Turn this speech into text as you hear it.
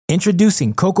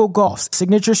Introducing Coco Gauff's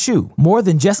signature shoe, more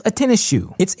than just a tennis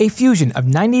shoe. It's a fusion of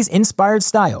 90s-inspired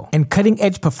style and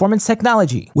cutting-edge performance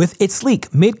technology. With its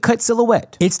sleek mid-cut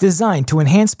silhouette, it's designed to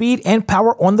enhance speed and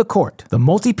power on the court. The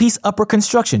multi-piece upper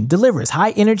construction delivers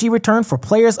high-energy return for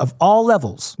players of all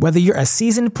levels. Whether you're a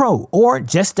seasoned pro or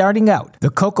just starting out, the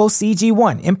Coco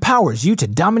CG1 empowers you to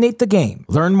dominate the game.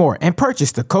 Learn more and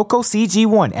purchase the Coco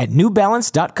CG1 at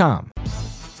newbalance.com.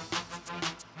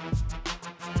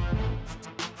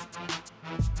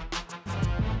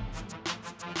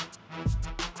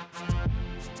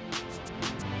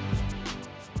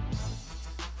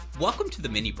 Welcome to the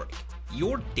Mini Break,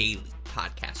 your daily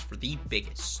podcast for the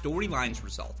biggest storylines,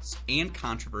 results, and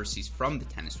controversies from the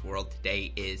tennis world.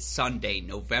 Today is Sunday,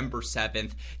 November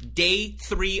 7th, day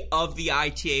 3 of the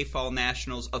ITA Fall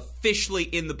Nationals officially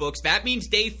in the books. That means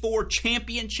day 4,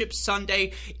 Championship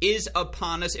Sunday, is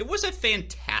upon us. It was a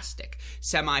fantastic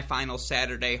semifinal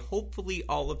Saturday. Hopefully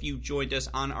all of you joined us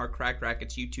on our Cracked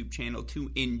Racquets YouTube channel to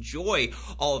enjoy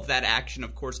all of that action.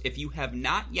 Of course, if you have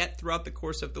not yet throughout the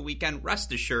course of the weekend,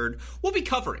 rest assured, we'll be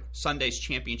covering Sunday's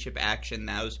championship action.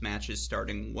 Those matches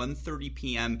starting 1:30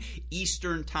 p.m.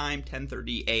 Eastern Time,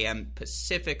 10:30 a.m.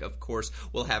 Pacific. Of course,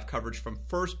 we'll have coverage from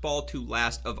first ball to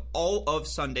last of all of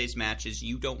Sunday's matches.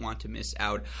 You don't want to miss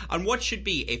out on what should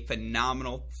be a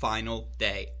phenomenal final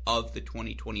day of the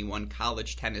 2021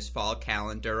 college tennis fall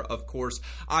calendar. Of course,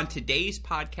 on today's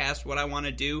podcast, what I want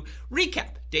to do,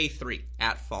 recap day 3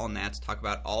 at Fall Nats, talk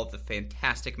about all of the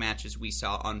fantastic matches we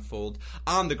saw unfold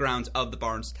on the grounds of the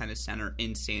Barnes Tennis Center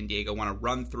in San Diego. I want to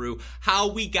run through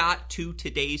how we got to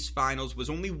today's finals. Was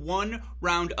only one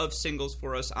round of singles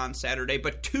for us on Saturday,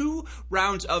 but 2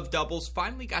 rounds of doubles.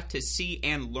 Finally got to see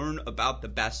and learn about the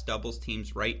best doubles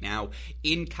teams right now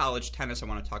in college tennis. I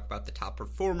want to talk about the top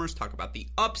performers, talk about the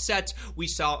upsets we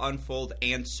saw unfold,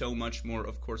 and so much more.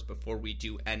 Of course, before we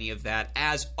do any of that,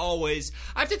 as always,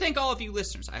 I have to thank all of you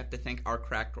listeners. I have to thank our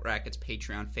Cracked Racquets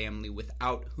Patreon family,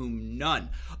 without whom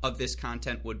none of this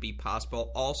content would be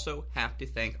possible. Also have to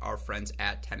thank our friends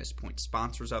at Tennis Point,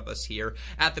 sponsors of us here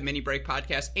at the Mini Break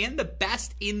Podcast, and the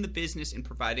best in the business in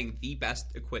providing the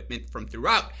best equipment from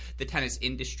throughout the tennis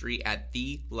industry at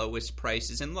the lowest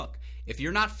prices. And look, if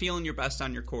you're not feeling your best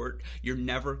on your court, you're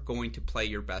never going to play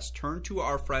your best. Turn to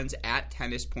our friends at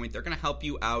Tennis Point. They're going to help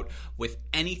you out with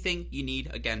anything you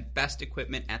need. Again, best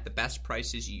equipment at the best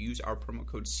prices. You use our promo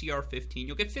code CR15.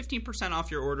 You'll get 15% off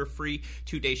your order, free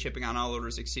 2-day shipping on all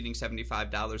orders exceeding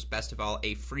 $75. Best of all,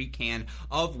 a free can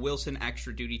of Wilson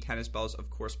Extra Duty tennis balls.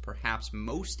 Of course, perhaps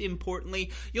most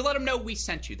importantly, you'll let them know we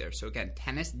sent you there. So again,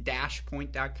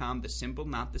 tennis-point.com, the symbol,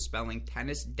 not the spelling,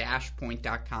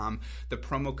 tennis-point.com. The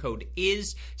promo code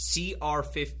is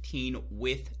CR15.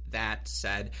 With that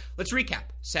said, let's recap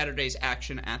Saturday's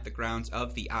action at the grounds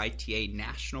of the ITA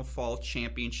National Fall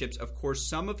Championships. Of course,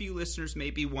 some of you listeners may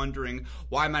be wondering,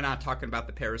 why am I not talking about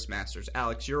the Paris Masters?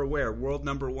 Alex, you're aware, world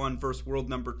number 1 versus world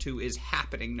number 2 is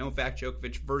happening. Novak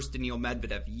Djokovic versus Daniil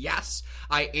Medvedev. Yes,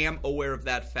 I am aware of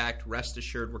that fact. Rest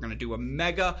assured, we're going to do a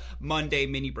mega Monday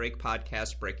mini break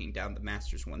podcast breaking down the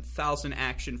Masters 1000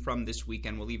 action from this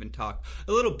weekend. We'll even talk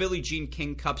a little Billie Jean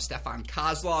King Cup, Stefan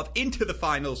Kozlov into the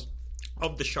finals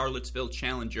of the Charlottesville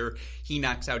Challenger. He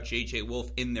knocks out J.J.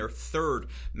 Wolf in their 3rd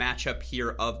matchup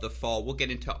here of the fall. We'll get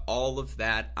into all of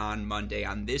that on Monday.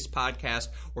 On this podcast,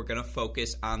 we're going to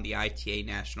focus on the ITA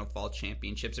National Fall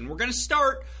Championships, and we're going to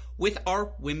start with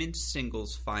our women's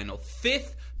singles final.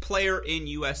 5th player in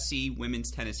USC women's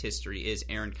tennis history is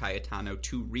Erin Cayetano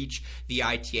to reach the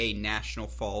ITA National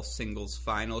Fall Singles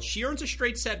Final. She earns a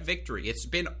straight set victory. It's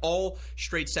been all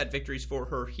straight set victories for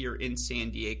her here in San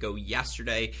Diego.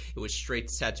 Yesterday, it was straight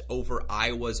sets over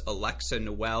Iowa's Alexa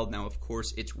Noel. Now, of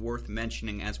course, it's worth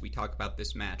mentioning as we talk about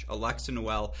this match, Alexa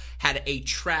Noel had a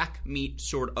track meet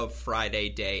sort of Friday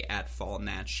day at Fall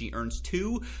Nats. She earns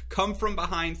 2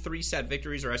 come-from-behind 3-set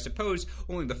victories, or I suppose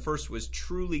only the first was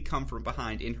truly come from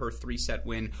behind in her 3-set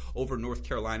win over North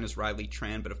Carolina's Riley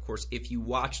Tran. But of course, if you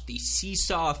watched the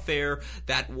seesaw affair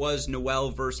that was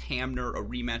Noel versus Hamner, a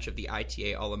rematch of the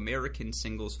ITA All-American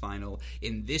Singles Final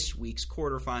in this week's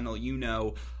quarterfinal, you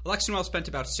know Alexa Noel spent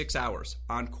about 6 hours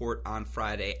on court on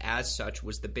Friday. As such,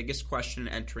 was the biggest question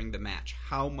entering the match.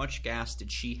 How much gas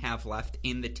did she have left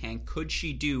in the tank? Could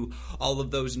she do all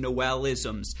of those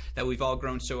Noelisms that we've all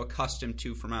grown so accustomed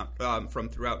to from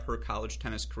throughout her college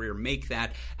tennis career? Make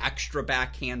that extra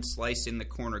backhand slice in the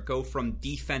corner, go from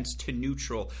defense to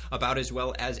neutral about as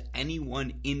well as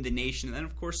anyone in the nation, and then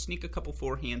of course sneak a couple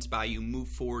forehands by you, move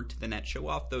forward to the net, show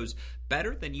off those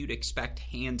better than you'd expect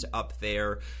hands up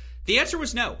there. The answer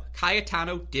was no.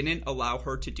 Cayetano didn't allow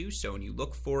her to do so, and you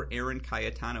look for Erin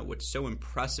Cayetano. What's so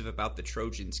impressive about the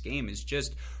Trojans' game is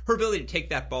just her ability to take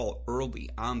that ball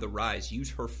early on the rise,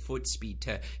 use her foot speed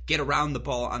to get around the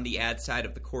ball on the ad side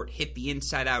of the court, hit the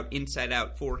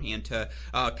inside-out forehand to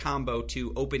combo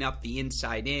to open up the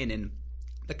inside in, and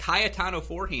the Cayetano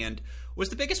forehand was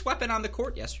the biggest weapon on the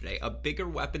court yesterday. A bigger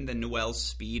weapon than Noel's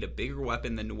speed, a bigger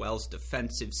weapon than Noel's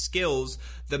defensive skills.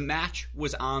 The match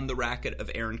was on the racket of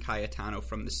Erin Cayetano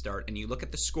from the start. And you look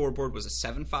at the scoreboard, was a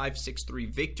 7-5, 6-3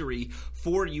 victory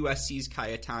for USC's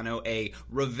Cayetano. A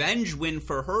revenge win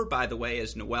for her, by the way,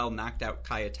 as Noel knocked out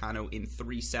Cayetano in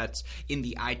 3 sets in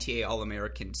the ITA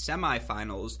All-American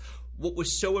semifinals. What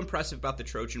was so impressive about the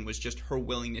Trojan was just her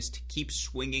willingness to keep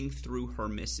swinging through her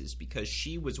misses, because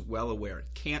she was well aware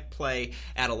it can't play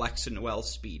at Alexa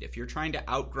Noel's speed. If you're trying to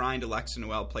outgrind Alexa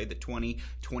Noel, play the 20,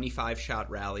 25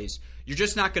 shot rallies, you're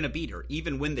just not going to beat her,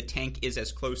 even when the tank is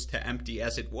as close to empty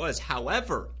as it was.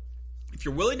 However, if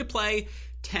you're willing to play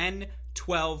 10,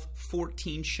 12,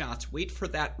 14 shots, wait for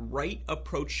that right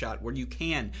approach shot where you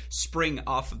can spring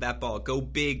off of that ball, go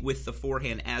big with the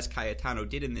forehand as Cayetano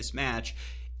did in this match,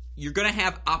 you're going to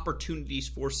have opportunities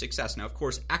for success. Now, of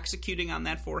course, executing on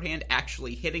that forehand,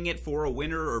 actually hitting it for a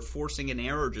winner or forcing an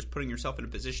error or just putting yourself in a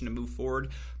position to move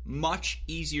forward, much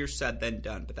easier said than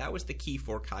done. But that was the key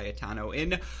for Cayetano.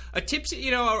 In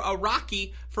a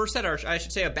rocky first set, or I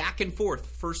should say a back and forth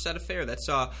first set affair that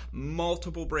saw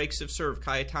multiple breaks of serve.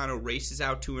 Cayetano races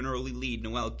out to an early lead.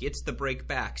 Noel gets the break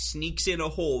back, sneaks in a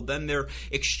hold. Then they're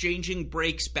exchanging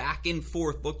breaks back and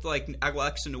forth. Looked like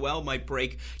Alexa Noel might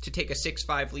break to take a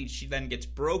 6-5 lead. She then gets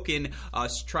broken,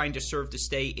 trying to serve to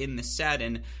stay in the set.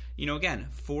 And again,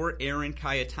 for Erin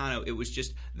Cayetano, it was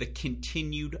just the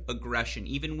continued aggression.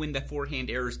 Even when the forehand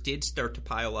errors did start to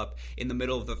pile up in the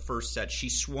middle of the first set, she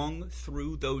swung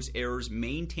through those errors,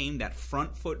 maintained that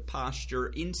front foot posture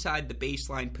inside the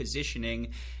baseline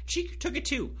positioning. She took it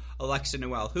to Alexa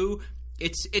Noel, who,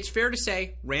 it's fair to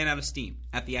say, ran out of steam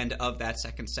at the end of that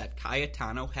second set.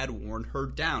 Cayetano had worn her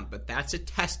down, but that's a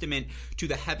testament to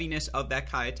the heaviness of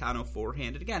that Cayetano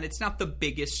forehand. And again, it's not the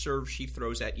biggest serve she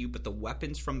throws at you, but the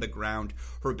weapons from the ground,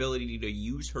 her ability to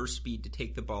use her speed to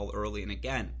take the ball early. And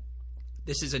again,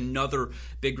 this is another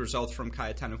big result from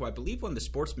Cayetano, who I believe won the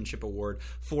Sportsmanship Award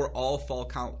for all fall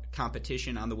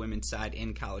competition on the women's side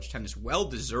in college tennis.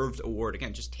 Well-deserved award.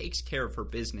 Again, just takes care of her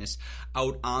business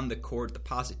out on the court. The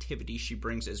positivity she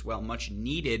brings as well, much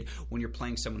needed when you're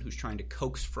playing someone who's trying to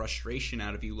coax frustration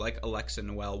out of you like Alexa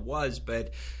Noel was.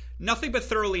 But nothing but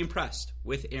thoroughly impressed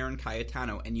with Erin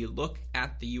Cayetano. And you look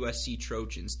at the USC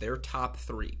Trojans, their top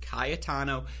 3.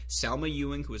 Cayetano, Selma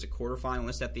Ewing, who was a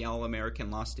quarterfinalist at the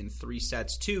All-American, lost in 3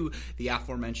 sets to the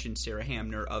aforementioned Sarah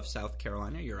Hamner of South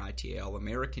Carolina, your ITA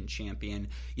All-American champion.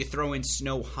 You throw in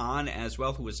Snow Hahn as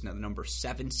well, who was the number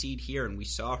 7 seed here, and we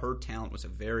saw her talent was a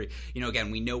very,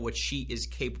 again, we know what she is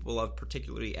capable of,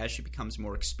 particularly as she becomes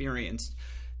more experienced.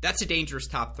 That's a dangerous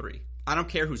top 3. I don't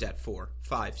care who's at 4,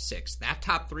 5, 6. That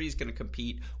top 3 is going to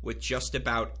compete with just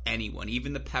about anyone,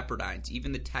 even the Pepperdines,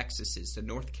 even the Texases, the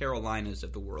North Carolinas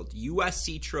of the world.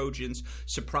 USC Trojans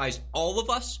surprised all of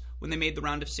us when they made the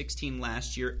round of 16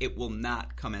 last year. It will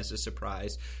not come as a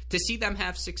surprise to see them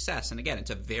have success. And again,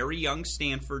 it's a very young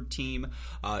Stanford team.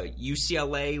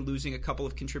 UCLA losing a couple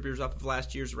of contributors off of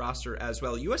last year's roster as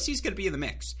well. USC is going to be in the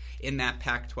mix in that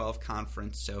Pac-12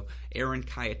 conference. So Erin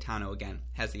Cayetano, again,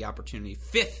 has the opportunity,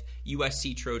 5th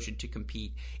USC Trojan to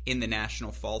compete in the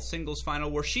National Fall Singles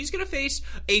Final, where she's going to face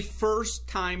a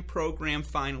first-time program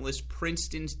finalist,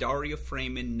 Princeton's Daria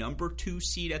Freeman, number 2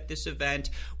 seed at this event.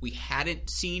 We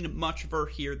hadn't seen much of her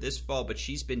here this fall, but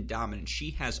she's been dominant.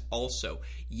 She has also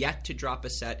yet to drop a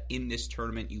set in this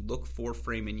tournament. You look for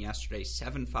Freeman yesterday,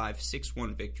 7-5,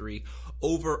 6-1 victory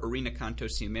over Irina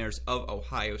Cantos-Ciemers of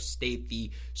Ohio State.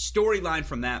 The storyline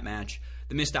from that match,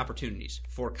 the missed opportunities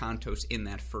for Cantos in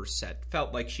that first set.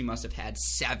 Felt like she must have had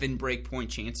 7 breakpoint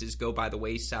chances go by the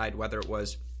wayside, whether it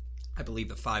was, I believe,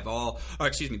 the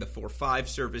 4-5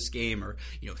 service game, or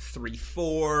 3-4,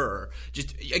 or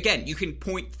just, again, you can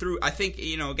point through, I think,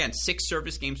 again, 6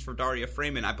 service games for Daria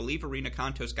Freeman. I believe Irina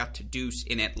Cantos got to deuce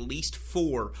in at least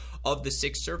 4 of the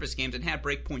 6 service games and had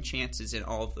breakpoint chances in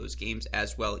all of those games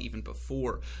as well, even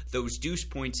before those deuce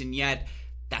points. And yet,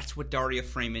 that's what Daria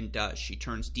Freeman does. She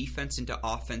turns defense into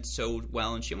offense so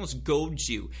well, and she almost goads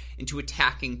you into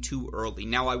attacking too early.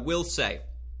 Now, I will say,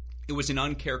 it was an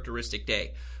uncharacteristic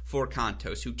day for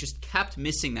Cantos, who just kept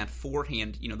missing that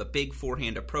forehand, the big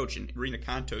forehand approach. And Irina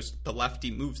Cantos, the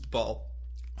lefty, moves the ball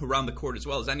around the court as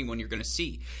well as anyone you're going to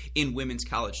see in women's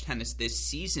college tennis this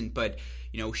season. But,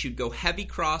 she'd go heavy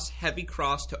cross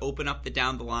to open up the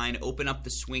down the line, open up the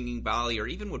swinging volley, or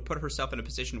even would put herself in a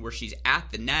position where she's at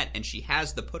the net and she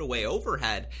has the put away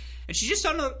overhead. And she just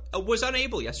was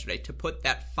unable yesterday to put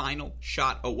that final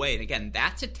shot away. And again,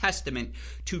 that's a testament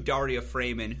to Daria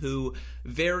Freeman, who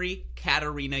very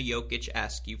Katarina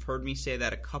Jokic-esque. You've heard me say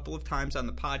that a couple of times on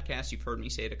the podcast. You've heard me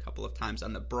say it a couple of times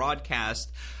on the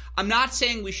broadcast. I'm not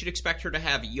saying we should expect her to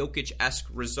have Jokic-esque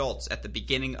results at the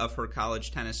beginning of her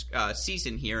college tennis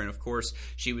season here. And of course,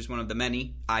 she was one of the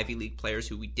many Ivy League players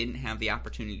who we didn't have the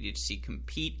opportunity to see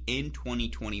compete in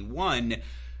 2021.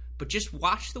 But just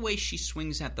watch the way she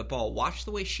swings at the ball. Watch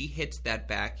the way she hits that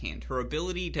backhand. Her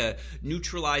ability to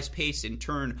neutralize pace and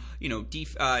turn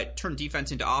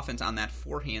defense into offense on that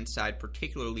forehand side,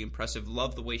 particularly impressive.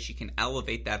 Love the way she can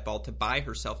elevate that ball to buy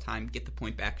herself time, get the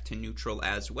point back to neutral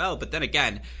as well. But then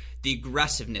again, the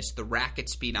aggressiveness, the racket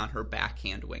speed on her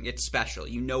backhand wing, it's special.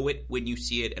 You know it when you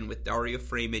see it, and with Daria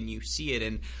Freeman, you see it.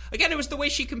 And again, it was the way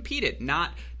she competed,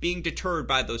 not being deterred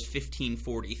by those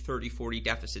 15-40, 30-40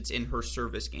 deficits in her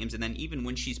service games. And then even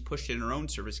when she's pushed in her own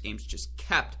service games, just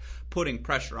kept putting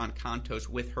pressure on Kontos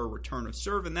with her return of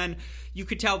serve. And then you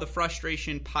could tell the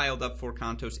frustration piled up for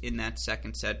Kontos in that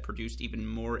second set, produced even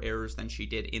more errors than she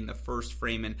did in the first.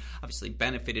 Freeman obviously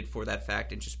benefited for that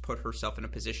fact and just put herself in a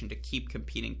position to keep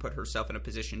competing, put herself in a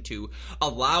position to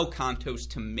allow Kontos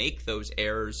to make those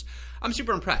errors. I'm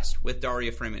super impressed with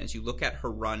Daria Freeman. As you look at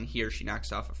her run here, she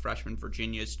knocks off a freshman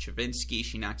Virginia's Chavinsky.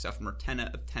 She knocks off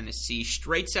Mertena of Tennessee.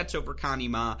 Straight sets over Connie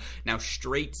Ma. Now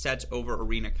straight sets over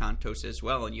Irina Kontos as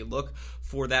well. And you look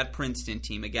for that Princeton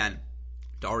team. Again,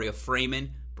 Daria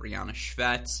Freeman, Brianna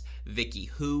Schvetz, Vicky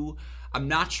Hu. I'm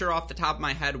not sure off the top of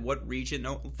my head what region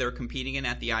they're competing in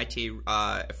at the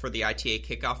ITA for the ITA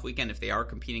kickoff weekend, if they are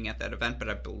competing at that event, but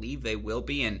I believe they will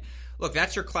be. And look,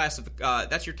 that's your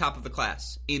that's your top of the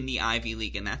class in the Ivy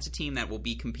League, and that's a team that will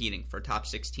be competing for top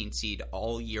 16 seed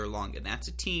all year long. And that's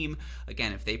a team,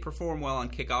 again, if they perform well on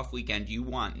kickoff weekend, you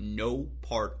want no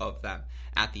part of them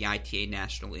at the ITA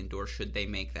National Indoor should they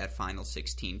make that final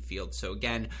 16 field. So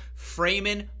again,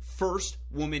 Freeman, first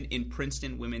woman in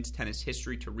Princeton women's tennis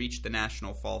history to reach the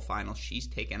National Fall Final. She's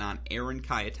taken on Erin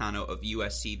Cayetano of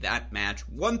USC. That match,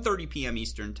 1:30 p.m.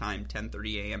 Eastern Time,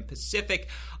 10:30 a.m. Pacific,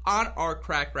 on our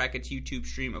Crack Rackets YouTube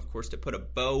stream, of course, to put a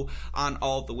bow on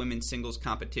all the women's singles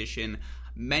competition.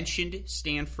 Mentioned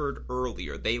Stanford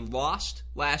earlier. They lost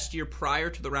last year prior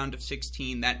to the round of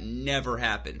 16. That never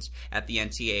happens at the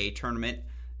NCAA tournament.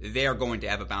 They are going to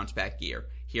have a bounce-back year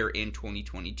here in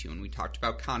 2022. And we talked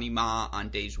about Connie Ma on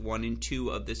days 1 and 2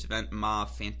 of this event. Ma,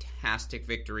 fantastic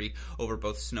victory over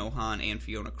both Snow Hahn and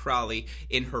Fiona Crowley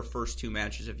in her first 2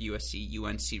 matches of USC,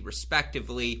 UNC,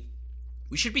 respectively.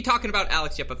 We should be talking about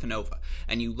Alex Yepafanova.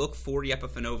 And you look for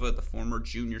Yepafanova, the former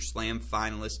Junior Slam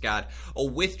finalist, got a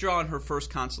withdraw in her first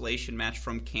consolation match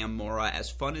from Cam Mora. As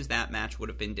fun as that match would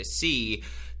have been to see,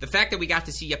 the fact that we got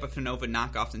to see Yepafanova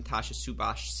knock off Natasha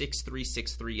Subash 6-3,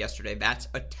 6-3 yesterday, that's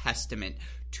a testament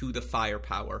to the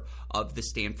firepower of the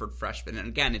Stanford freshman. And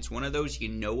again, it's one of those, you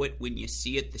know it when you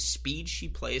see it, the speed she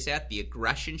plays at, the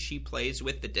aggression she plays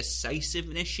with, the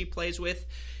decisiveness she plays with.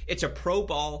 It's a pro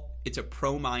ball. It's a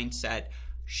pro mindset.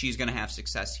 She's going to have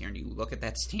success here. And you look at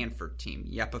that Stanford team,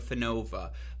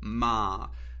 Yepafanova, Ma,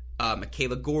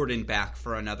 Michaela Gordon back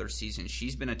for another season.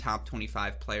 She's been a top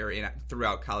 25 player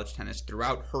throughout college tennis.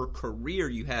 Throughout her career,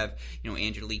 you have,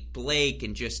 Angelique Blake,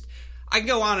 and just, I can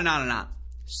go on and on and on.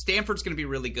 Stanford's going to be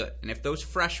really good. And if those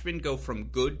freshmen go from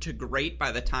good to great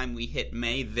by the time we hit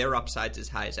May, their upside's as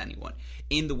high as anyone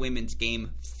in the women's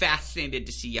game. Fascinated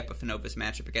to see Yepafanova's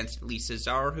matchup against Lisa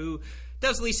Czar, who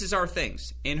does Lisa Czar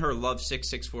things in her Love 6,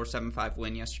 6-4, 7-5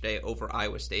 win yesterday over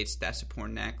Iowa State's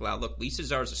Dasipur Naklau. Look, Lisa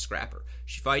Czar's a scrapper.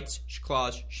 She fights, she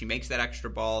claws, she makes that extra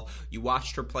ball. You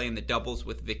watched her play in the doubles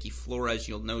with Vicky Flores.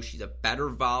 You'll know she's a better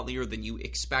volleyer than you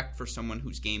expect for someone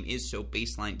whose game is so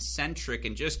baseline-centric.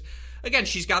 And just, again,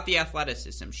 she's got the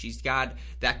athleticism. She's got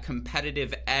that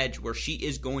competitive edge where she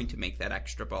is going to make that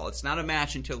extra ball. It's not a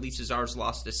match until Lisa Czar's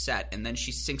lost a set, and then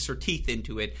she sinks her teeth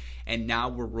into it, and now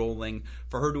we're rolling.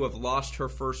 For her to have lost her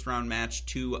first-round match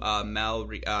to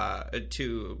Mallory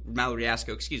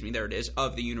Riasco, there it is,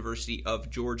 of the University of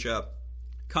Georgia,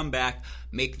 come back,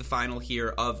 make the final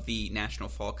here of the National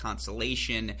Fall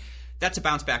Consolation. That's a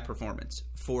bounce-back performance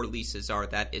for Lisa Czar.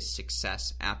 That is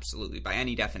success, absolutely, by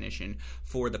any definition,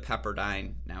 for the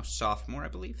Pepperdine, now sophomore, I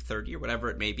believe, third year, whatever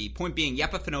it may be. Point being,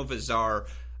 Yepafanova Czar,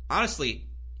 honestly,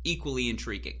 equally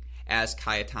intriguing as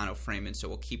Cayetano Freeman. So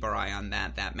we'll keep our eye on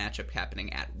that matchup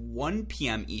happening at 1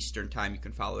 p.m. Eastern time. You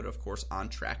can follow it, of course, on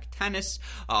Track Tennis.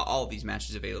 All of these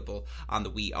matches available on the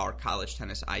We Are College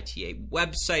Tennis ITA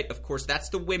website. Of course, that's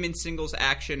the women's singles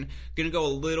action. Going to go a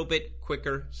little bit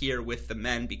quicker here with the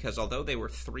men because although they were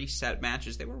 3-set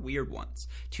matches, they were weird ones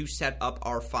to set up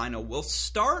our final. We'll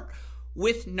start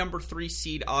with number 3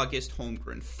 seed August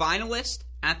Holmgren, finalist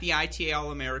at the ITA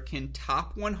All-American,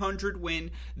 top 100 win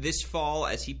this fall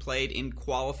as he played in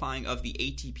qualifying of the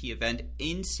ATP event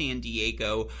in San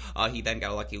Diego. He then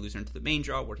got a lucky loser into the main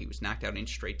draw where he was knocked out in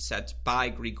straight sets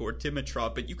by Grigor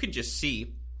Dimitrov, but you can just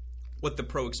see what the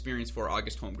pro experience for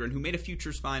August Holmgren, who made a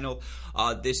Futures final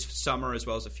this summer as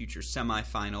well as a Futures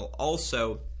semifinal.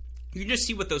 Also, you can just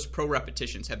see what those pro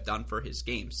repetitions have done for his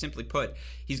game. Simply put,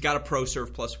 he's got a pro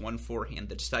serve +1 forehand,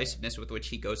 the decisiveness with which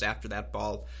he goes after that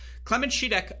ball. Clement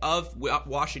Shidek of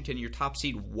Washington, your top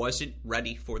seed, wasn't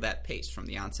ready for that pace from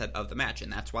the onset of the match,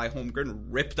 and that's why Holmgren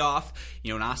ripped off,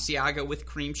 an Asiago with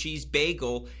cream cheese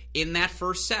bagel in that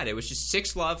first set. It was just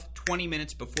 6-love, 20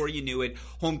 minutes before you knew it.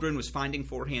 Holmgren was finding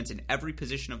forehands in every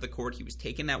position of the court. He was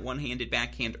taking that one-handed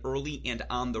backhand early and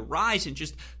on the rise, and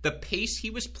just the pace he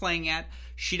was playing at,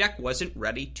 Shidek wasn't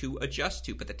ready to adjust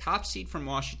to. But the top seed from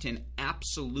Washington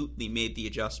absolutely made the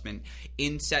adjustment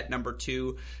in set number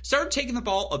 2. Started taking the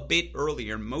ball a bit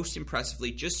earlier, most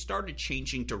impressively, just started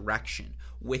changing direction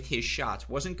with his shots.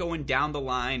 Wasn't going down the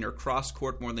line or cross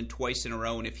court more than twice in a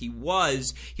row, and if he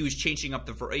was changing up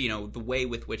the way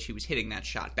with which he was hitting that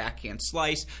shot. Backhand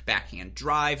slice, backhand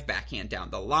drive, backhand down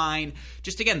the line.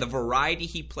 Just again, the variety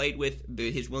he played with,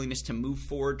 his willingness to move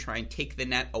forward, try and take the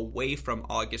net away from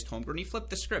August Holmgren. He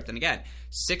flipped the script, and again,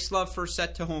 6-love first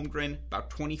set to Holmgren, about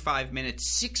 25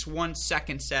 minutes, 6-1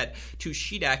 second set to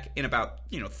Shidek in about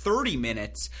 30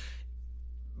 minutes.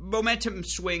 Momentum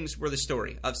swings were the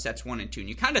story of sets 1 and 2. And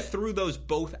you kind of threw those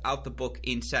both out the book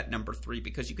in set number 3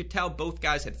 because you could tell both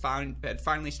guys had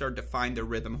finally started to find their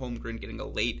rhythm. Holmgren getting a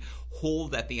late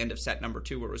hold at the end of set number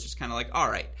 2 where it was just kind of like, all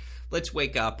right, let's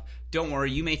wake up. Don't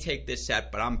worry, you may take this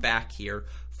set, but I'm back here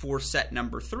for set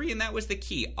number 3. And that was the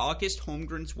key. August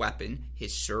Holmgren's weapon,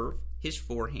 his serve, his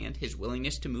forehand, his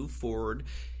willingness to move forward.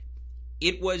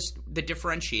 It was the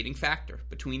differentiating factor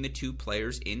between the two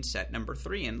players in set number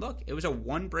 3. And look, it was a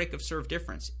 1 break of serve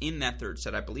difference in that third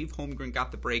set. I believe Holmgren got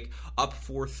the break up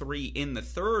 4-3 in the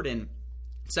third, and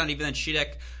it's not even that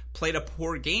Shidek played a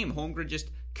poor game. Holmgren just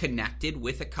connected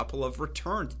with a couple of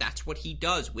returns. That's what he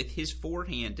does with his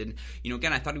forehand. And,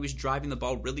 again, I thought he was driving the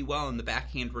ball really well in the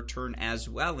backhand return as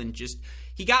well, and just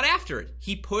he got after it.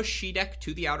 He pushed Shidek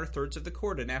to the outer thirds of the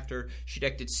court, and after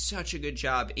Shidek did such a good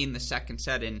job in the second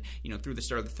set and, through the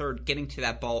start of the third, getting to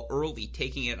that ball early,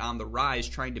 taking it on the rise,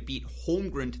 trying to beat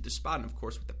Holmgren to the spot, and of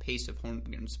course with the pace of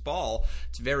Holmgren's ball,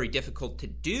 it's very difficult to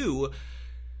do.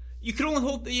 You can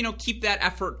only keep that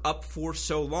effort up for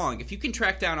so long. If you can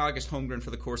track down August Holmgren for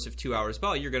the course of 2 hours,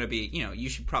 well, you're going to be, you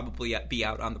should probably be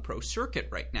out on the pro circuit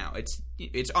right now.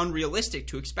 It's unrealistic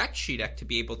to expect Shidek to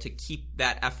be able to keep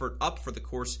that effort up for the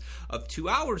course of 2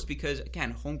 hours because,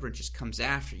 again, Holmgren just comes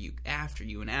after you,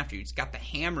 and after you. He's got the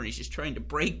hammer. He's just trying to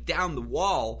break down the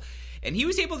wall, and he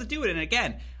was able to do it. And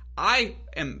again, I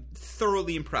am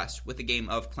thoroughly impressed with the game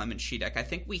of Clement Shidek. I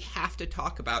think we have to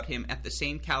talk about him at the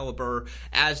same caliber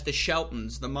as the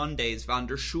Sheltons, the Mondays, Van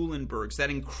der Schulenbergs, that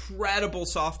incredible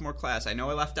sophomore class. I know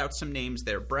I left out some names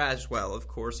there. Braswell, of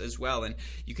course, as well. And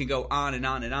you can go on and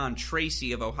on and on.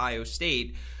 Tracy of Ohio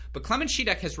State. But Clement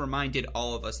Shidek has reminded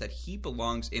all of us that he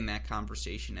belongs in that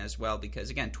conversation as well because,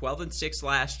 again, 12-6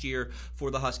 last year for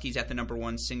the Huskies at the number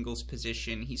 1 singles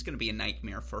position. He's going to be a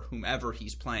nightmare for whomever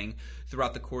he's playing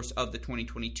throughout the course of the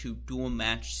 2022 dual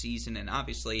match season. And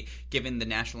obviously, given the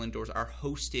National Indoors are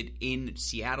hosted in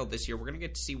Seattle this year, we're going to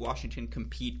get to see Washington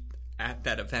compete at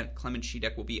that event. Clement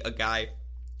Shidek will be a guy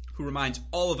who reminds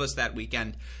all of us that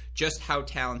weekend just how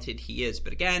talented he is.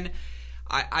 But again,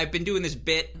 I've been doing this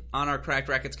bit on our Cracked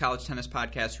Racquets College Tennis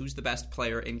Podcast, who's the best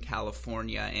player in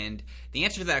California? And the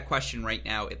answer to that question right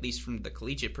now, at least from the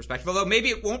collegiate perspective, although maybe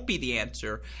it won't be the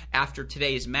answer after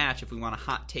today's match if we want to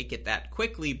hot take it that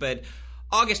quickly, but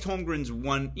August Holmgren's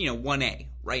 1A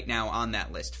right now on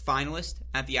that list. Finalist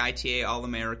at the ITA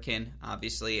All-American.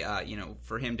 Obviously,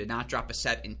 for him to not drop a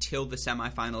set until the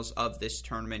semifinals of this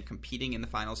tournament, competing in the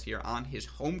finals here on his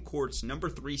home courts, number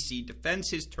 3 seed, defends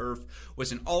his turf,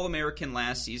 was an All-American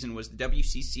last season, was the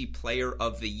WCC Player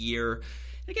of the Year.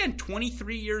 Again,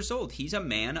 23 years old. He's a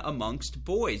man amongst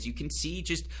boys. You can see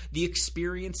just the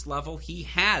experience level he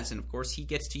has. And, of course, he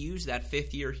gets to use that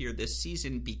fifth year here this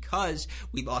season because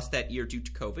we lost that year due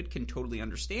to COVID. Can totally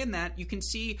understand that. You can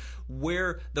see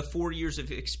where the 4 years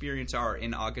of experience are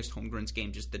in August Holmgren's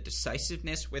game. Just the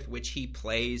decisiveness with which he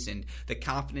plays and the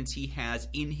confidence he has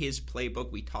in his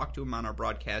playbook. We talked to him on our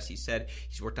broadcast. He said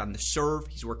he's worked on the serve,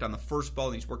 he's worked on the first ball,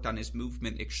 and he's worked on his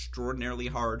movement extraordinarily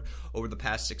hard over the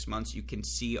past 6 months. You can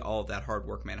see all of that hard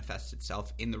work manifest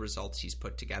itself in the results he's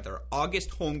put together.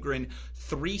 August Holmgren,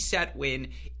 3-set win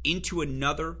into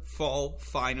another fall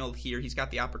final here. He's got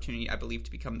the opportunity, I believe,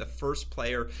 to become the first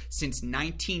player since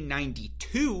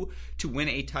 1992 to win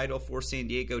a title for San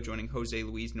Diego, joining Jose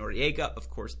Luis Noriega. Of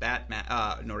course, that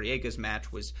Noriega's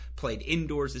match was played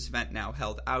indoors. This event now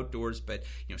held outdoors, but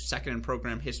second in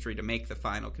program history to make the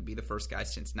final. Could be the first guy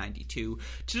since 92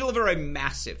 to deliver a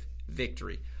massive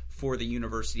victory for the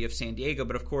University of San Diego.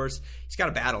 But of course, he's got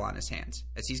a battle on his hands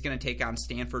as he's going to take on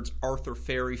Stanford's Arthur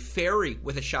Ferry. Ferry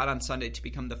with a shot on Sunday to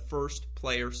become the first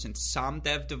player since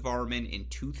Samdev Devarman in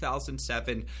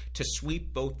 2007 to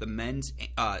sweep both the men's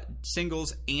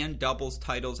singles and doubles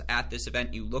titles at this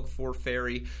event. You look for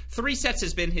Ferry. 3 sets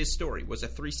has been his story. Was a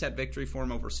 3-set victory for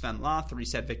him over Sven Lah,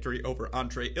 3-set victory over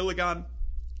Andre Iligan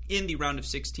in the round of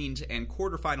 16s and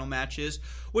quarterfinal matches.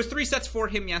 Was 3 sets for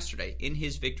him yesterday in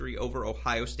his victory over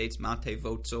Ohio State's Mate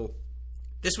Wotzel.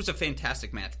 This was a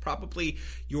fantastic match, probably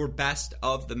your best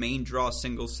of the main draw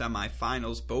singles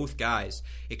semifinals. Both guys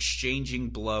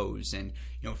exchanging blows, and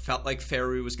felt like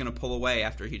Ferry was going to pull away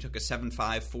after he took a 7-5,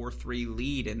 4-3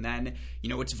 lead, and then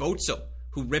it's Wotzel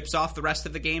who rips off the rest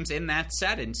of the games in that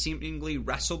set and seemingly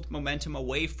wrestled momentum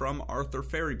away from Arthur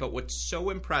Ferry. But what's so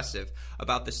impressive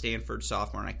about the Stanford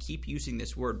sophomore, and I keep using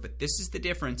this word, but this is the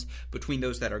difference between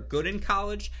those that are good in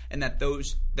college and that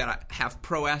those that have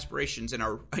pro aspirations and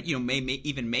are may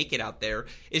even make it out there,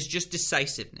 is just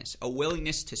decisiveness, a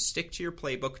willingness to stick to your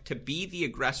playbook, to be the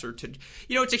aggressor, to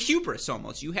it's a hubris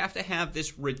almost. You have to have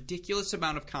this ridiculous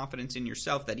amount of confidence in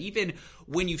yourself that even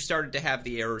when you've started to have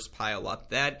the errors pile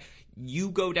up, that you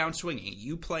go down swinging.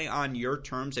 You play on your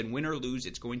terms, and win or lose,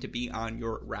 it's going to be on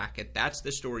your racket. That's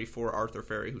the story for Arthur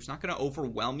Ferry, who's not going to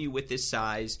overwhelm you with his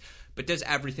size, but does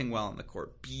everything well on the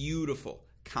court. Beautiful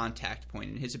contact point,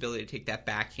 and his ability to take that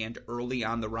backhand early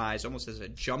on the rise, almost as a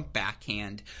jump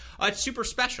backhand. It's super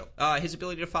special. His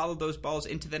ability to follow those balls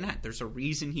into the net. There's a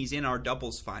reason he's in our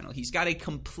doubles final. He's got a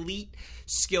complete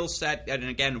skill set, and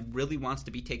again, really wants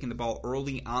to be taking the ball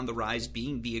early on the rise,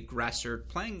 being the aggressor,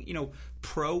 playing,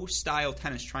 pro-style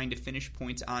tennis, trying to finish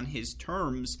points on his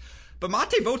terms. But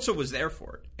Mate Wotzel was there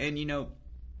for it. And,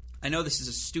 I know this is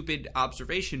a stupid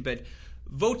observation, but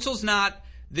Wotzel's not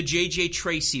the J.J.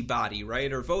 Tracy body,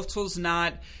 right? Or Wotzel's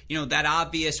not, that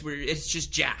obvious where it's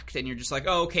just jacked and you're just like,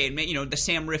 oh, okay, and the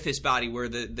Sam Riffis body where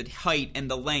the height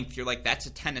and the length, you're like, that's a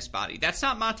tennis body. That's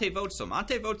not Mate Wotzel.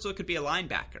 Mate Wotzel could be a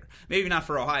linebacker. Maybe not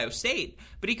for Ohio State,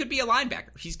 but he could be a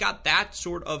linebacker. He's got that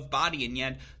sort of body, and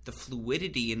yet the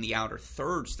fluidity in the outer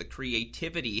thirds, the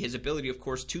creativity, his ability, of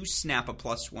course, to snap a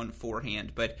 +1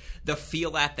 forehand, but the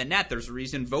feel at the net. There's a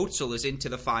reason Wotzel is into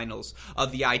the finals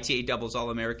of the ITA Doubles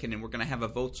All-American, and we're going to have a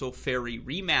Wotzel-Ferry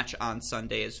rematch on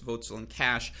Sunday as Wotzel and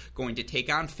Cash going to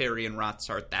take on Ferry and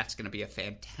Rotzart. That's going to be a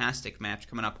fantastic match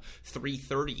coming up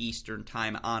 3:30 Eastern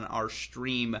time on our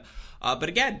stream. But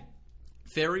again,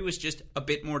 Ferry was just a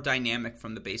bit more dynamic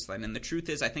from the baseline. And the truth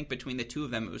is, I think between the two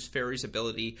of them, it was Ferry's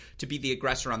ability to be the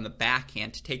aggressor on the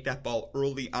backhand, to take that ball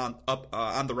early on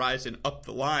the rise and up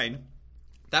the line.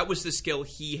 That was the skill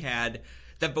he had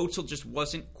that Wotzel just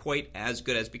wasn't quite as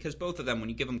good as, because both of them, when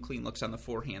you give them clean looks on the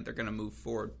forehand, they're going to move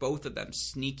forward. Both of them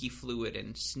sneaky fluid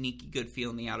and sneaky good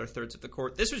feel in the outer thirds of the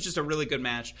court. This was just a really good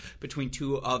match between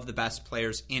two of the best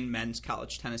players in men's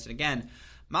college tennis. And again,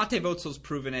 Mate Wotzel's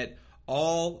proven it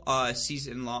all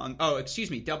season long.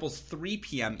 Doubles 3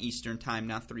 p.m. Eastern time,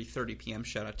 not 3:30 p.m.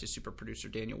 Shout out to super producer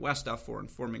Daniel Westoff for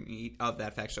informing me of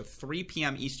that fact. So 3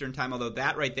 p.m. Eastern time, although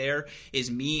that right there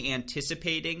is me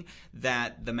anticipating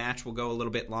that the match will go a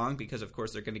little bit long because, of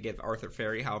course, they're going to give Arthur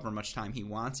Ferry however much time he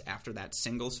wants after that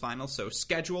singles final. So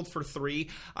scheduled for 3.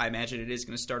 I imagine it is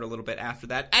going to start a little bit after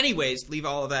that. Anyways, leave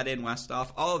all of that in,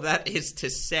 Westoff. All of that is to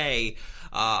say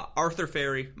Arthur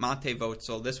Ferry, Mate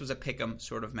Wotzel, this was a pick'em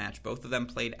sort of match. Both of them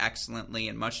played excellently,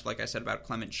 and much like I said about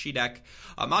Clement Shidek,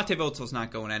 Mate Wotzel's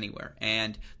not going anywhere.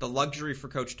 And the luxury for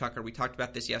Coach Tucker, we talked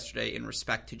about this yesterday in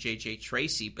respect to J.J.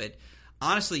 Tracy, but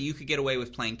honestly, you could get away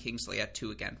with playing Kingsley at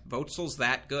 2 again. Wotzel's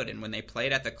that good, and when they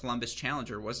played at the Columbus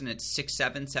Challenger, wasn't it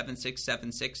 6-7, 7-6,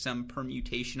 7-6, some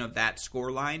permutation of that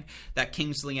scoreline that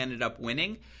Kingsley ended up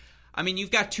winning? I mean,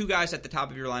 you've got two guys at the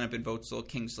top of your lineup in Voedsel,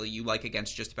 Kingsley, you like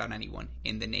against just about anyone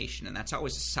in the nation, and that's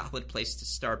always a solid place to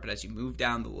start. But as you move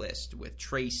down the list with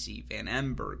Tracy, Van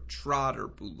Emberg, Trotter,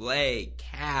 Boulay,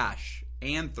 Cash,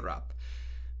 Anthrop,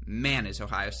 man, is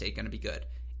Ohio State going to be good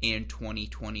in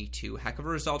 2022. Heck of a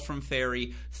result from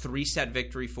Ferry. 3-set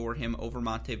victory for him over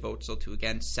Monte Voedsel to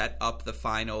again set up the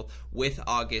final with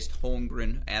August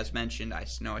Holmgren. As mentioned, I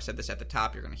know I said this at the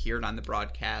top, you're going to hear it on the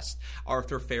broadcast.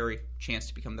 Arthur Ferry, chance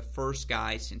to become the first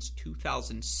guy since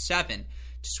 2007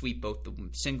 to sweep both the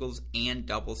singles and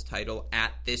doubles title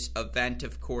at this event,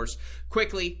 of course.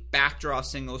 Quickly, backdraw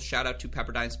singles. Shout out to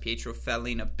Pepperdine's Pietro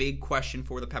Felling. A big question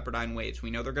for the Pepperdine Waves.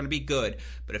 We know they're going to be good,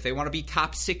 but if they want to be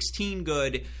top 16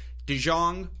 good, De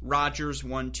Jong, Rogers,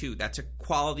 1-2. That's a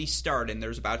quality start, and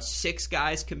there's about 6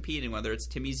 guys competing, whether it's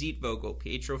Timmy Zeitvogel,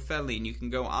 Pietro Felling, you can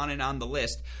go on and on the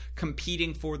list,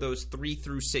 competing for those 3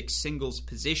 through 6 singles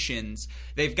positions.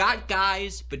 They've got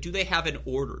guys, but do they have an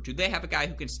order? Do they have a guy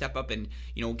who can step up and,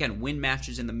 again, win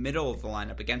matches in the middle of the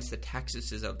lineup against the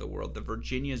Texases of the world, the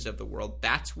Virginias of the world?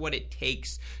 That's what it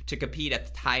takes to compete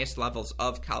at the highest levels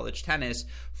of college tennis.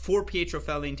 For Pietro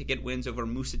Felling to get wins over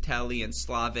Musatelli and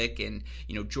Slavic and,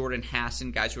 Jordan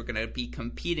Hassan, guys who are going to be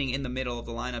competing in the middle of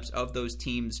the lineups of those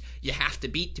teams you have to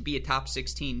beat to be a top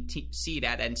 16 seed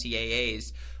at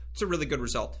NCAAs. It's a really good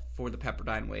result for the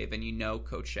Pepperdine Wave, and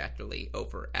Coach Schachterly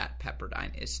over at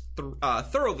Pepperdine is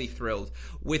thoroughly thrilled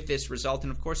with this result.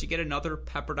 And, of course, you get another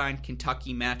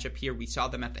Pepperdine-Kentucky matchup here. We saw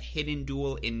them at the Hidden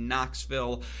Duel in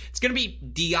Knoxville. It's going to be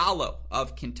Diallo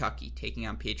of Kentucky taking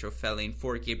on Pietro Felling.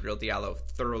 For Gabriel Diallo,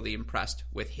 thoroughly impressed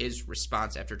with his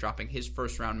response after dropping his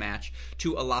first-round match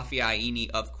to Alafiaini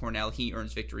of Cornell. He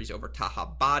earns victories over Taha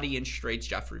Badi in straights,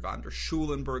 Jeffrey von der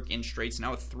Schulenberg in straights,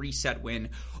 now a 3-set win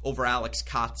over Alex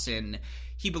Kotzen.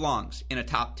 He belongs in a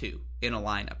top 2 in a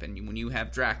lineup. And when you have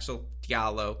Draxel,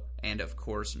 Diallo, and of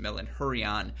course Milan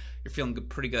Hurrion, you're feeling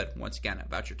pretty good once again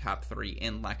about your top 3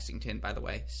 in Lexington. By the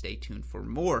way, stay tuned for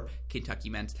more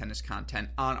Kentucky men's tennis content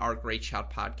on our Great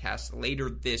Shot podcast later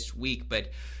this week.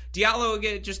 But Diallo,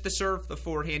 again, just the serve, the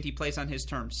forehand, he plays on his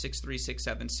terms. 6-3,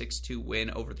 6-7, 6-2 win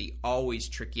over the always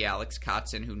tricky Alex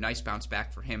Kotzen, who nice bounce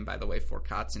back for him, by the way, for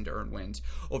Kotzen to earn wins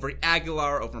over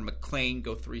Aguilar, over McLean,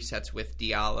 go 3 sets with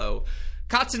Diallo.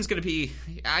 Kotzen's going to be,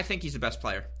 I think he's the best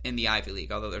player in the Ivy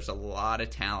League, although there's a lot of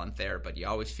talent there, but you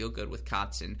always feel good with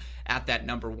Kotzen at that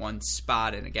number 1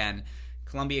 spot. And again,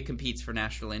 Columbia competes for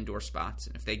national indoor spots,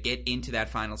 and if they get into that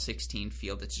Final 16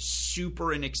 field, it's a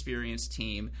super inexperienced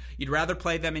team. You'd rather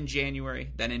play them in January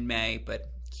than in May,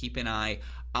 but keep an eye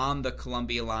on the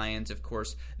Columbia Lions, of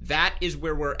course. That is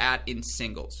where we're at in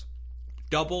singles.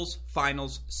 Doubles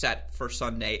finals set for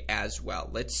Sunday as well.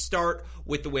 Let's start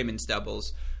with the women's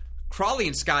doubles. Crawley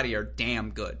and Scotty are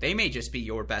damn good. They may just be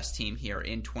your best team here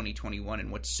in 2021.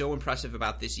 And what's so impressive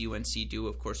about this UNC duo,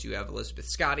 of course, you have Elizabeth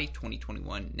Scotty,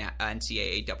 2021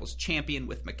 NCAA doubles champion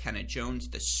with McKenna Jones.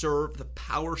 The serve, the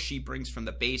power she brings from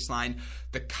the baseline,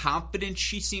 the confidence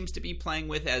she seems to be playing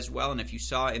with as well. And if you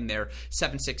saw in their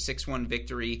 7-6, 6-1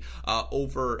 victory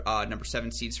over number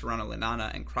 7 seeds Serrano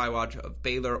Linana and Krywaj of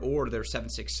Baylor, or their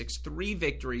 7-6, 6-3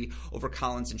 victory over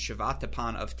Collins and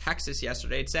Shavatapan of Texas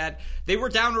yesterday, it's that they were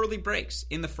down early breaks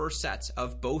in the first sets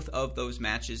of both of those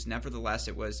matches. Nevertheless,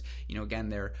 it was, again,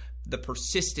 the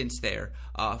persistence there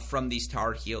from these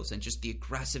Tar Heels and just the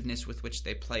aggressiveness with which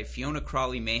they play. Fiona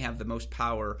Crawley may have the most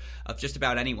power of just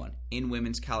about anyone in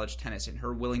women's college tennis, and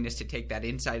her willingness to take that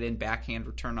inside-in backhand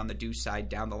return on the deuce side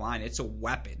down the line, it's a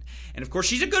weapon. And, of course,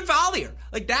 she's a good volleyer.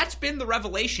 That's been the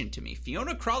revelation to me.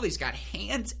 Fiona Crawley's got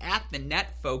hands at the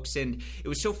net, folks, and it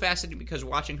was so fascinating because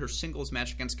watching her singles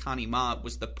match against Connie Ma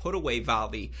was the put-away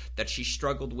volley that she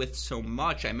struggled with so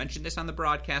much. I mentioned this on the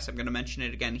broadcast. I'm going to mention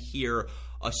it again here.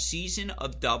 A season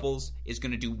of doubles is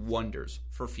going to do wonders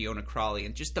for Fiona Crawley.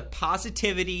 And just the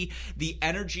positivity, the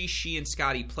energy she and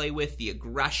Scotty play with, the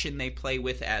aggression they play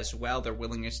with as well, their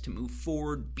willingness to move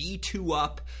forward, be 2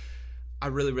 up. I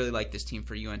really, really like this team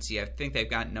for UNC. I think they've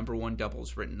got number 1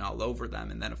 doubles written all over them.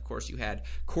 And then, of course, you had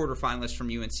quarterfinalists from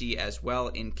UNC as well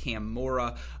in Cam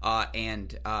Mora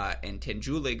and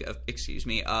Tenjulig,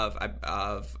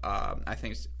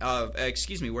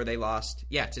 where they lost,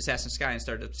 to Sass and Sky and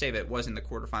started to save it. Was in the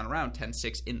quarterfinal round,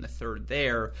 10-6 in the third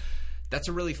there. That's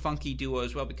a really funky duo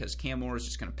as well because Cam Moore is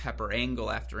just going to pepper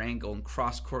angle after angle and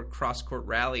cross-court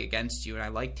rally against you. And I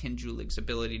like Tinjulig's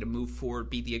ability to move forward,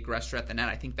 be the aggressor at the net.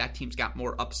 I think that team's got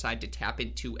more upside to tap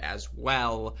into as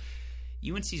well.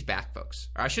 UNC's back, folks.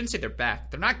 Or I shouldn't say they're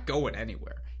back. They're not going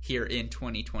anywhere here in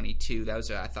 2022. That was,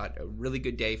 I thought, a really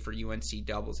good day for UNC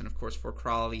doubles, and of course for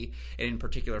Crawley, and in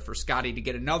particular for Scotty to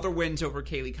get another wins over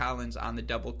Kaylee Collins on the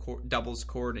doubles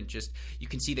court, and just you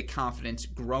can see the confidence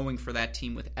growing for that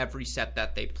team with every set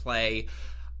that they play.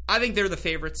 I think they're the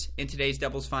favorites in today's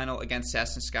doubles final against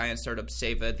Sasnskaya and Startup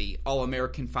Seva, the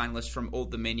All-American finalists from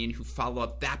Old Dominion, who follow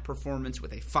up that performance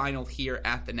with a final here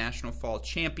at the National Fall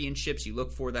Championships. You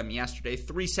look for them yesterday.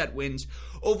 3-set wins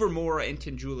over Mora and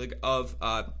Tinjulig of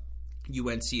UNC,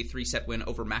 3-set win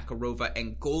over Makarova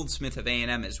and Goldsmith of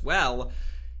A&M as well.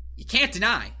 You can't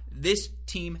deny this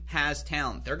team has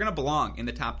talent. They're going to belong in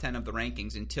the top 10 of the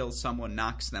rankings until someone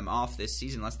knocks them off this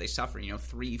season, unless they suffer,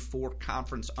 3-4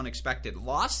 conference unexpected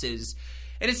losses.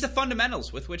 And it's the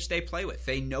fundamentals with which they play with.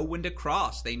 They know when to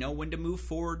cross. They know when to move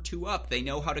forward, 2 up. They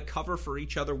know how to cover for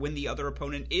each other when the other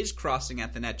opponent is crossing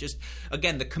at the net. Just,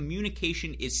 again, the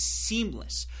communication is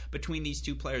seamless between these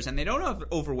two players. And they don't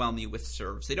overwhelm you with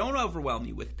serves. They don't overwhelm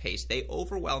you with pace. They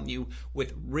overwhelm you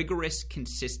with rigorous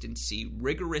consistency,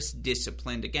 rigorous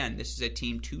discipline. Again, this is a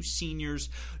team, 2 seniors,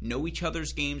 know each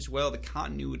other's games well. The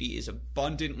continuity is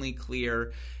abundantly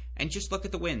clear. And just look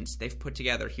at the wins they've put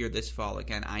together here this fall.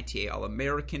 Again, ITA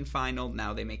All-American final.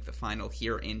 Now they make the final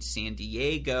here in San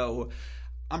Diego.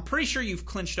 I'm pretty sure you've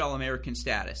clinched All-American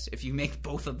status if you make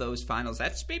both of those finals.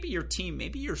 That's maybe your team,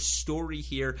 maybe your story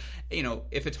here.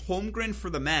 If it's Holmgren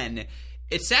for the men,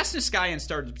 it's Sasnskaya and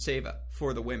Startup Seva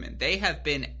for the women. They have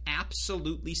been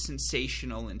absolutely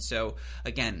sensational. And so,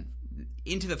 again,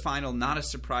 into the final, not a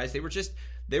surprise. They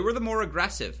were the more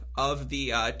aggressive of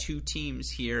the 2 teams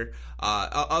here,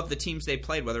 of the teams they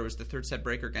played, whether it was the 3rd set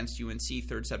breaker against UNC,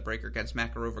 3rd set breaker against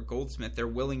Makarova Goldsmith. Their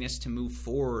willingness to move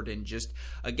forward and just,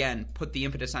 again, put the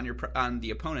impetus on the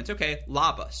opponents. Okay,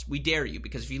 lob us. We dare you,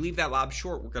 because if you leave that lob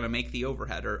short, we're going to make the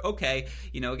overhead. Or, okay,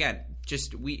 again,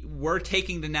 just we're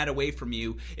taking the net away from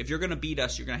you. If you're going to beat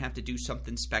us, you're going to have to do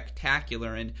something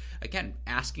spectacular. And again,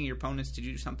 asking your opponents to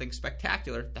do something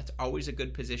spectacular, that's always a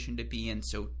good position to be in.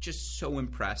 So just so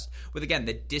impressed with, again,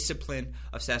 the discipline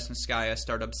of Sasnskaya,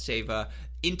 Startup Seva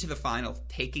into the final,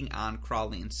 taking on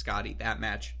Crawley and Scotty. That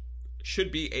match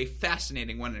should be a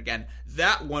fascinating one. And again,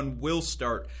 that one will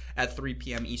start at 3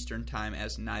 p.m. Eastern time,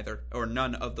 as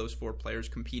none of those 4 players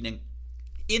competing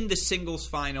in the singles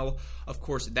final. Of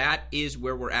course, that is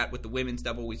where we're at with the women's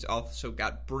double. We've also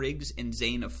got Briggs and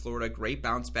Zane of Florida. Great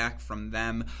bounce back from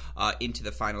them into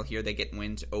the final here. They get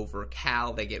wins over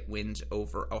Cal. They get wins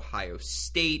over Ohio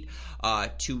State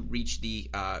to reach the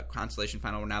consolation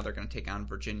final. Now they're going to take on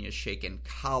Virginia's Shaken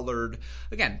Collard.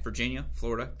 Again, Virginia,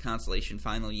 Florida, consolation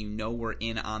final. We're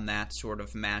in on that sort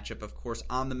of matchup. Of course,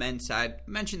 on the men's side,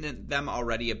 mentioned them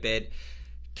already a bit.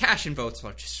 Cash and Votes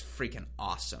are just freaking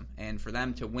awesome. And for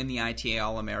them to win the ITA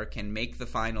All-American, make the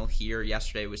final here.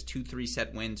 Yesterday was 2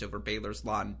 3-set wins over Baylor's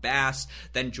Lawton Bass,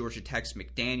 then Georgia Tech's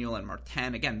McDaniel and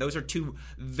Martin. Again, those are 2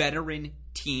 veteran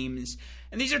teams.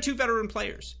 And these are 2 veteran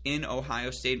players in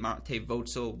Ohio State. Mate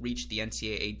Votzel reached the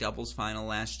NCAA doubles final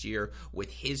last year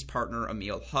with his partner,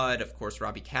 Emil Hudd. Of course,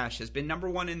 Robbie Cash has been number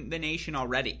 1 in the nation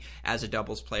already as a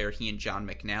doubles player. He and John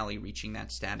McNally reaching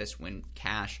that status when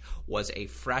Cash was a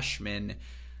freshman.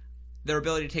 Their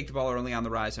ability to take the ball early on the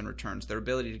rise and returns, their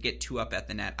ability to get 2 up at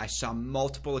the net. I saw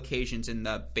multiple occasions in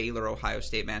the Baylor-Ohio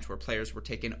State match where players were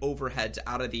taking overheads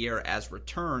out of the air as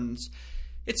returns.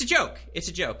 It's a joke. It's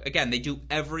a joke. Again, they do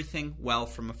everything well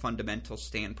from a fundamental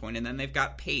standpoint, and then they've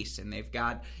got pace, and they've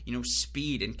got,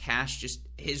 speed, and Cash, just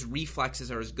his reflexes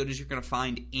are as good as you're going to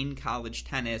find in college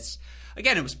tennis.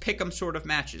 Again, it was pick-em sort of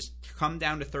matches. Come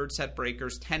down to 3rd set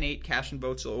breakers, 10-8 Cash and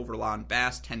Votzel over Lawton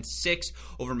Bass, 10-6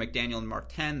 over McDaniel and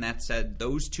Martin. That said,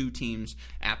 those 2 teams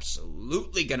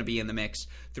absolutely going to be in the mix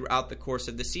throughout the course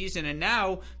of the season. And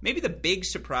now, maybe the big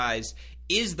surprise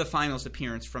is the finals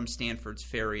appearance from Stanford's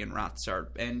Ferry and Rotzart.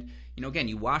 And, again,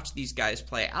 you watch these guys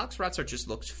play. Alex Rotzart just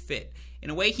looks fit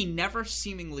in a way he never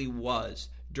seemingly was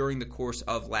during the course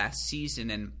of last season.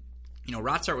 And,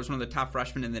 Rotzart was one of the top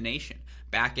freshmen in the nation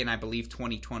back in, I believe,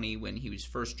 2020 when he was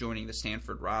first joining the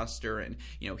Stanford roster. And,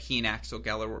 he and Axel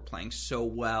Geller were playing so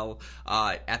well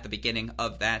at the beginning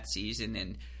of that season.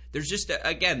 And there's just,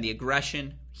 again, the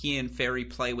aggression he and Ferry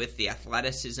play with, the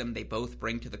athleticism they both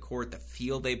bring to the court, the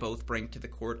feel they both bring to the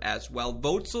court as well.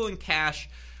 Votzel and Cash,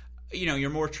 your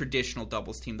more traditional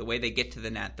doubles team, the way they get to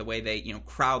the net, the way they,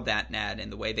 crowd that net,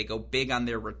 and the way they go big on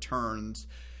their returns.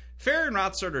 Ferry and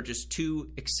Rotzart are just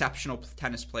 2 exceptional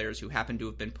tennis players who happen to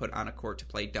have been put on a court to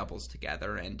play doubles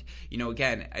together. And,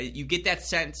 again, you get that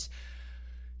sense.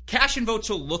 Cash and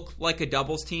Vogtsal look like a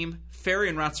doubles team. Ferry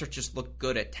and Rothschild just look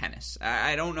good at tennis.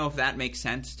 I don't know if that makes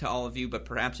sense to all of you, but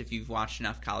perhaps if you've watched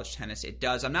enough college tennis, it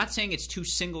does. I'm not saying it's two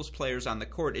singles players on the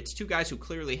court. It's two guys who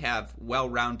clearly have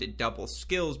well-rounded double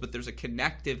skills, but there's a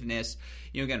connectiveness.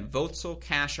 Again, Vogtsal,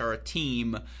 Cash are a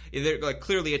team. They're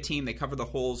clearly a team. They cover the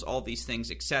holes, all these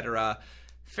things, etc.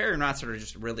 Ferry and Rothschild are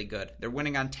just really good. They're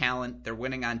winning on talent. They're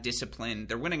winning on discipline.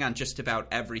 They're winning on just about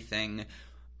everything.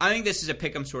 I think this is a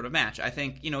pick'em sort of match. I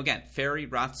think, again, Ferry,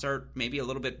 Rothschild maybe a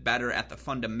little bit better at the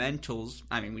fundamentals.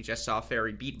 I mean, we just saw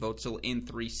Ferry beat Vogtsal in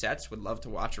 3 sets. Would love to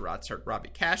watch a Rothschild-Robbie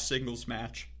Cash singles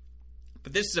match.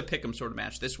 But this is a pick'em sort of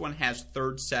match. This one has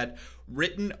third set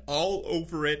written all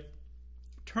over it.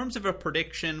 In terms of a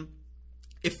prediction,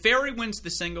 if Ferry wins the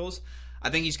singles,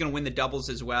 I think he's going to win the doubles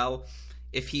as well.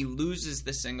 If he loses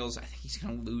the singles, I think he's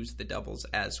going to lose the doubles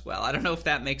as well. I don't know if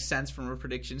that makes sense from a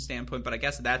prediction standpoint, but I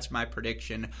guess that's my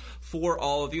prediction for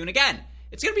all of you. And again,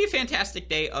 it's going to be a fantastic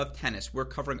day of tennis. We're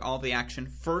covering all the action,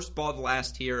 first ball to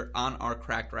last here on our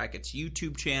Cracked Racquets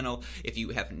YouTube channel. If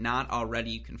you have not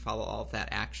already, you can follow all of that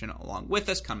action along with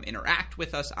us. Come interact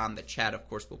with us on the chat. Of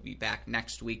course, we'll be back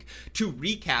next week to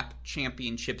recap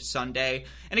Championship Sunday.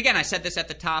 And again, I said this at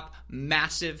the top,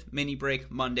 massive mini break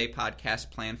Monday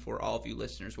podcast planned for all of you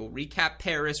listeners. We'll recap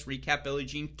Paris, recap Billie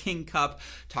Jean King Cup,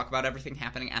 talk about everything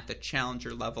happening at the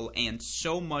challenger level, and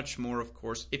so much more. Of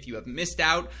course, if you have missed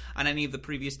out on any of the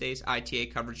previous days ITA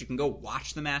coverage, you can go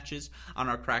watch the matches on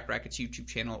our Cracked Racquets YouTube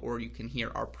channel, or you can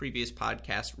hear our previous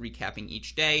podcast recapping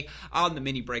each day on the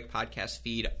Mini Break podcast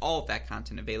feed. All of that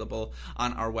content available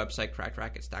on our website,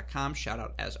 crackedrackets.com. Shout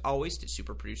out, as always, to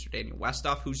super producer Daniel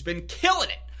Westoff, who's been killing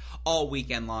it all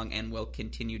weekend long and will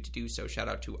continue to do so. Shout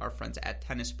out to our friends at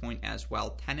Tennis Point as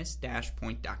well,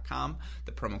 tennis-point.com.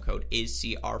 The promo code is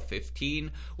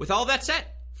CR15. With all that said,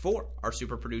 for our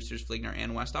super producers, Fliegner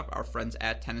and Westoff, our friends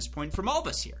at Tennis Point, from all of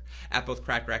us here at both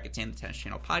Cracked Racquets and the Tennis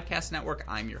Channel Podcast Network,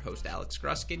 I'm your host, Alex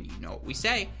Gruskin. You know what we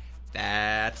say.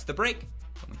 That's the break.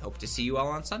 And we hope to see you all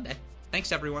on Sunday.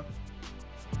 Thanks, everyone.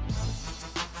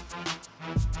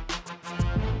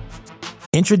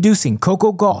 Introducing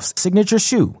Coco Gauff's signature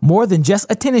shoe. More than just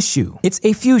a tennis shoe, it's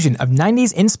a fusion of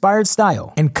 90s inspired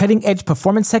style and cutting-edge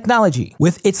performance technology.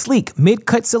 With its sleek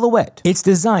mid-cut silhouette, it's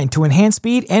designed to enhance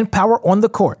speed and power on the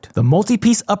court. The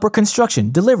multi-piece upper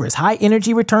construction delivers high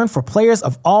energy return for players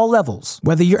of all levels.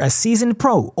 Whether you're a seasoned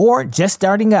pro or just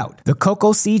starting out, the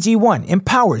Coco CG1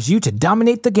 empowers you to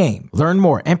dominate the game. Learn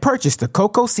more and purchase the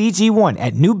Coco CG1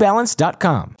 at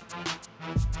newbalance.com.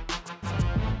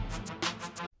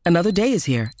 Another day is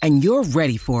here, and you're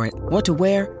ready for it. What to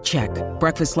wear? Check.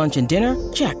 Breakfast, lunch, and dinner?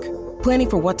 Check. Planning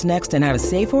for what's next and how to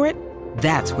save for it?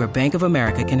 That's where Bank of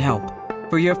America can help.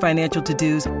 For your financial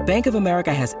to-dos, Bank of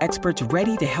America has experts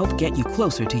ready to help get you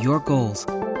closer to your goals.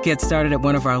 Get started at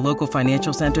one of our local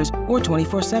financial centers or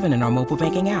 24/7 in our mobile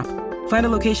banking app. Find a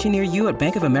location near you at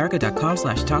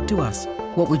bankofamerica.com/talktous.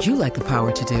 What would you like the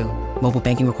power to do? Mobile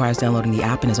banking requires downloading the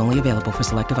app and is only available for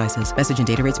select devices. Message and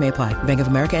data rates may apply. Bank of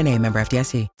America NA, member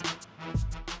FDIC.